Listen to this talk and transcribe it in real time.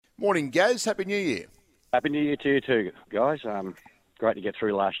Morning, Gaz. Happy New Year. Happy New Year to you too, guys. Great to get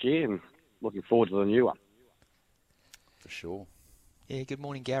through last year and looking forward to the new one. For sure. Yeah, good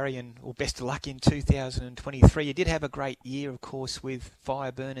morning, Gary, and best of luck in 2023. You did have a great year, of course, with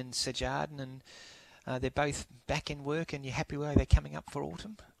Fireburn and Sir Jardin, and they're both back in work, and you're happy where they're coming up for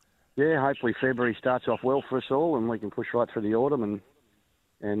autumn? Yeah, hopefully February starts off well for us all and we can push right through the autumn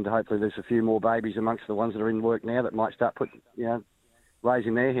and hopefully there's a few more babies amongst the ones that are in work now that might start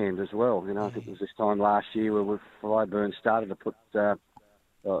raising their hand as well. I think it was this time last year where Fireburn started to put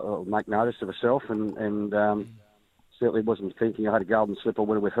make notice of herself and certainly wasn't thinking I had a golden slipper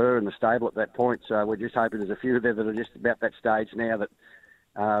winner with her in the stable at that point. So we're just hoping there's a few there that are just about that stage now that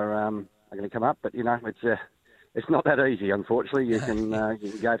are going to come up. But it's not that easy, unfortunately. You can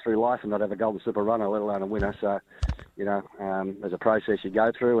go through life and not have a golden slipper runner, let alone a winner. So there's a process you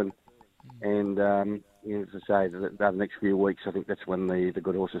go through, and as I say, the next few weeks, I think that's when the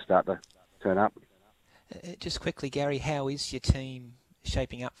good horses start to turn up. Just quickly, Gary, how is your team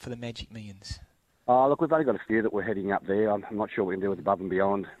shaping up for the Magic Millions? Look, we've only got a few that we're heading up there. I'm not sure what we can do with Above and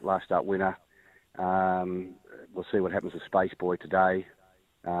Beyond, last start winner. We'll see what happens with Space Boy today.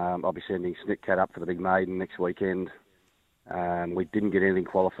 I'll be sending Snitcat up for the big maiden next weekend. We didn't get anything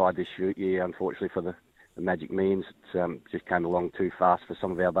qualified this year, unfortunately, for the Magic Millions. It just came along too fast for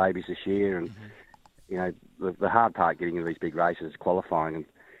some of our babies this year. And, the hard part getting into these big races is qualifying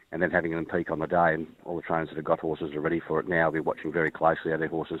and then having them peak on the day. And all the trainers that have got horses are ready for it now. I'll be watching very closely how their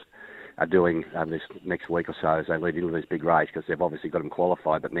horses are doing this next week or so as they lead into this big race because they've obviously got them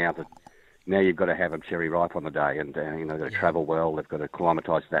qualified. But now you've got to have them cherry ripe on the day, and they've got to travel well. They've got to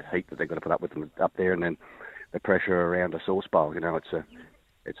acclimatise that heat that they've got to put up with them up there, and then the pressure around a source bowl.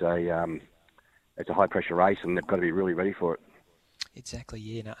 It's a high pressure race, and they've got to be really ready for it. Exactly,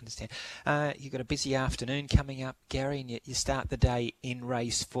 yeah, I understand. You've got a busy afternoon coming up, Gary, and you start the day in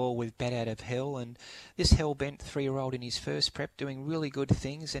race 4 with Bat Out of Hell, and this hell-bent 3-year-old in his first prep doing really good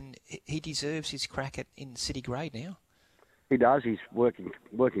things, and he deserves his crack in City Grade now. He does. He's working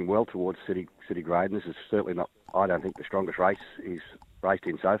well towards City Grade, and this is certainly not, I don't think, the strongest race he's raced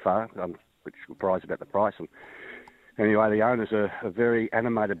in so far. I'm surprised about the price. And anyway, the owners are a very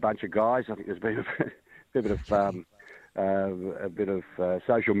animated bunch of guys. I think there's been a bit of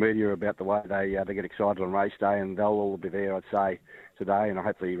social media about the way they get excited on race day, and they'll all be there, I'd say, today, and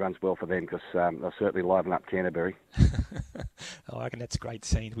hopefully he runs well for them because they'll certainly liven up Canterbury. I reckon that's a great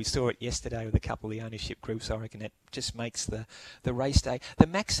scene. We saw it yesterday with a couple of the ownership groups. I reckon that just makes the race day. The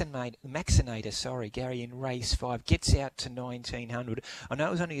Maxinator, Gary, in race 5 gets out to 1900. I know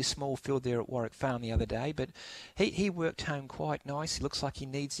it was only a small field there at Warwick Farm the other day, but he worked home quite nice. It looks like he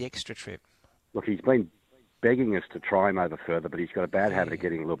needs the extra trip. Look, he's been begging us to try him over further, but he's got a bad habit of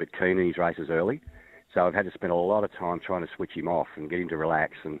getting a little bit keen in his races early. So I've had to spend a lot of time trying to switch him off and get him to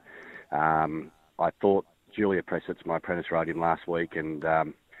relax. And I thought Julia Pressett's, my apprentice, rode him last week, and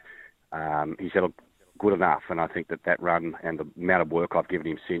he said, look, good enough. And I think that run and the amount of work I've given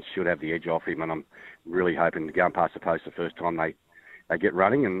him since should have the edge off him. And I'm really hoping to go and past the post the first time they get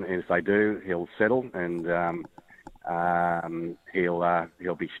running. And if they do, he'll settle and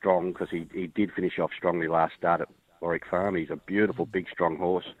he'll be strong because he did finish off strongly last start at Warwick Farm. He's a beautiful, big, strong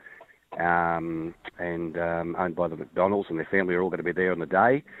horse. And owned by the McDonalds, and their family are all going to be there on the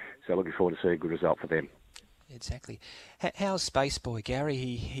day. So looking forward to see a good result for them. Exactly. How's Space Boy, Gary?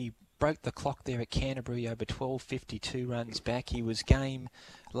 He broke the clock there at Canterbury over 12.52 runs back. He was game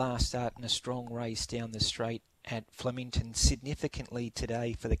last start in a strong race down the straight at Flemington significantly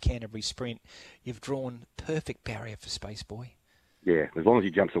today for the Canterbury Sprint. You've drawn perfect barrier for Space Boy. Yeah, as long as he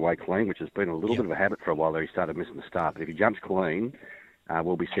jumps away clean, which has been a little bit of a habit for a while there. He started missing the start, but if he jumps clean,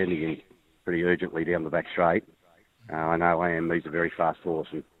 we'll be sending him pretty urgently down the back straight. I know AMB's a very fast horse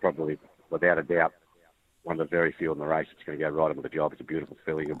and probably, without a doubt, one of the very few in the race that's going to go right into the job. It's a beautiful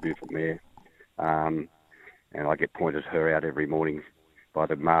filly, a beautiful mare. And I get pointed her out every morning by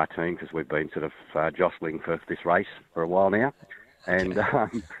the Mar team because we've been sort of jostling for this race for a while now. And I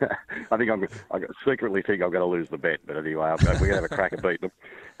secretly think I'm going to lose the bet. But anyway, we're going to have a crack at beating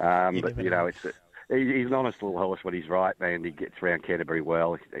them. But, he's an honest little horse when he's right, and he gets around Canterbury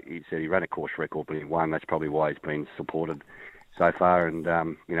well. He said he ran a course record, but he won. That's probably why he's been supported so far. And,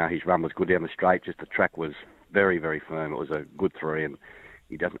 his run was good down the straight. Just the track was very, very firm. It was a good 3, and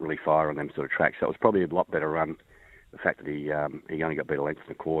he doesn't really fire on them sort of tracks. So it was probably a lot better run. The fact that he only got beat a length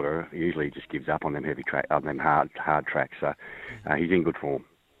and a quarter, usually he just gives up on them heavy track, on them hard tracks. So he's in good form.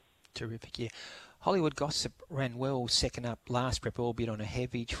 Terrific, yeah. Hollywood Gossip ran well second up last prep, albeit on a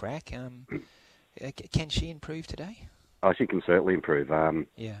heavy track. Can she improve today? Oh, she can certainly improve.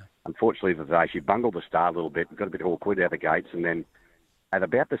 Yeah. Unfortunately today, she bungled the start a little bit, got a bit awkward out of the gates, and then At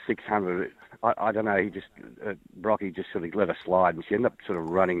about the 600, I don't know, Brocky just sort of let her slide, and she ended up sort of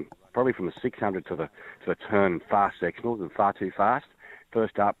running probably from the 600 to the turn fast sectionals, and far too fast.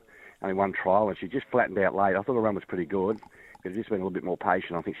 First up, only one trial, and she just flattened out late. I thought her run was pretty good. If she'd just been a little bit more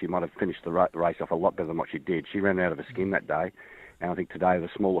patient, I think she might have finished the race off a lot better than what she did. She ran out of her skin that day, and I think today, with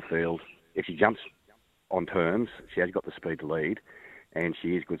a smaller field, if she jumps on terms, she has got the speed to lead, and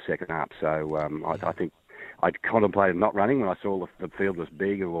she is good second up. So I think I contemplated not running when I saw the field was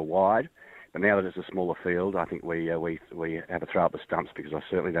big or wide, but now that it's a smaller field, I think we have a throw up the stumps, because I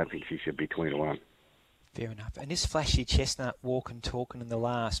certainly don't think she should be 20-1. Fair enough. And this Flashy Chestnut walking, talking in the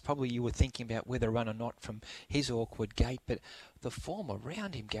last, probably you were thinking about whether run or not from his awkward gait, but the form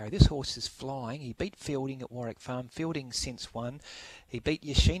around him, Gary, this horse is flying. He beat Fielding at Warwick Farm. Fielding since won. He beat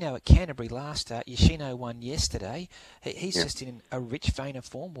Yoshino at Canterbury last start. Yoshino won yesterday. He's just in a rich vein of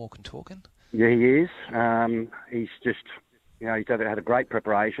form, walking, talking. Yeah, he is. He's just, he's had a great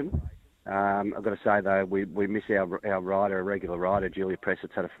preparation. I've got to say, though, we miss our regular rider, Julia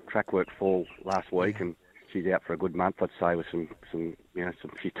Pressett's had a track work fall last week, and she's out for a good month, I'd say, with some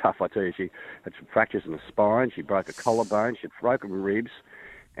she's tough, I tell you. She had some fractures in the spine, she broke a collarbone, she had broken ribs,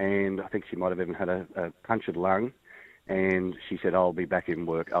 and I think she might have even had a punctured lung. And she said, I'll be back in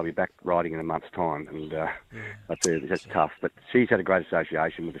work, I'll be back riding in a month's time. And I tell you, that's tough. But she's had a great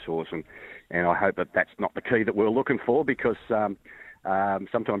association with this horse, and I hope that that's not the key that we're looking for, because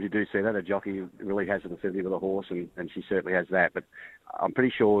sometimes you do see that a jockey really has an affinity with a horse, and she certainly has that. But I'm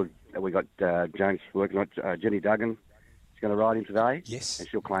pretty sure that we got James working on Jenny Duggan. She's going to ride him today. Yes. And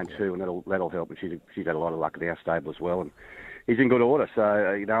she'll claim 2, and that'll help. And she's had a lot of luck in our stable as well. And he's in good order. So,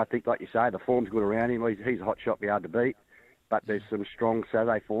 I think, like you say, the form's good around him. He's a hot shot, be hard to beat. But there's some strong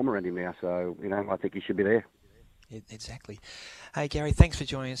Saturday form around him now. So, I think he should be there. Exactly. Hey, Gary, thanks for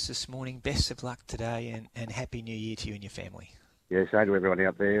joining us this morning. Best of luck today, and Happy New Year to you and your family. Yeah, so to everyone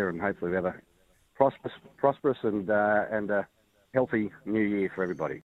out there, and hopefully we have a prosperous and a healthy new year for everybody.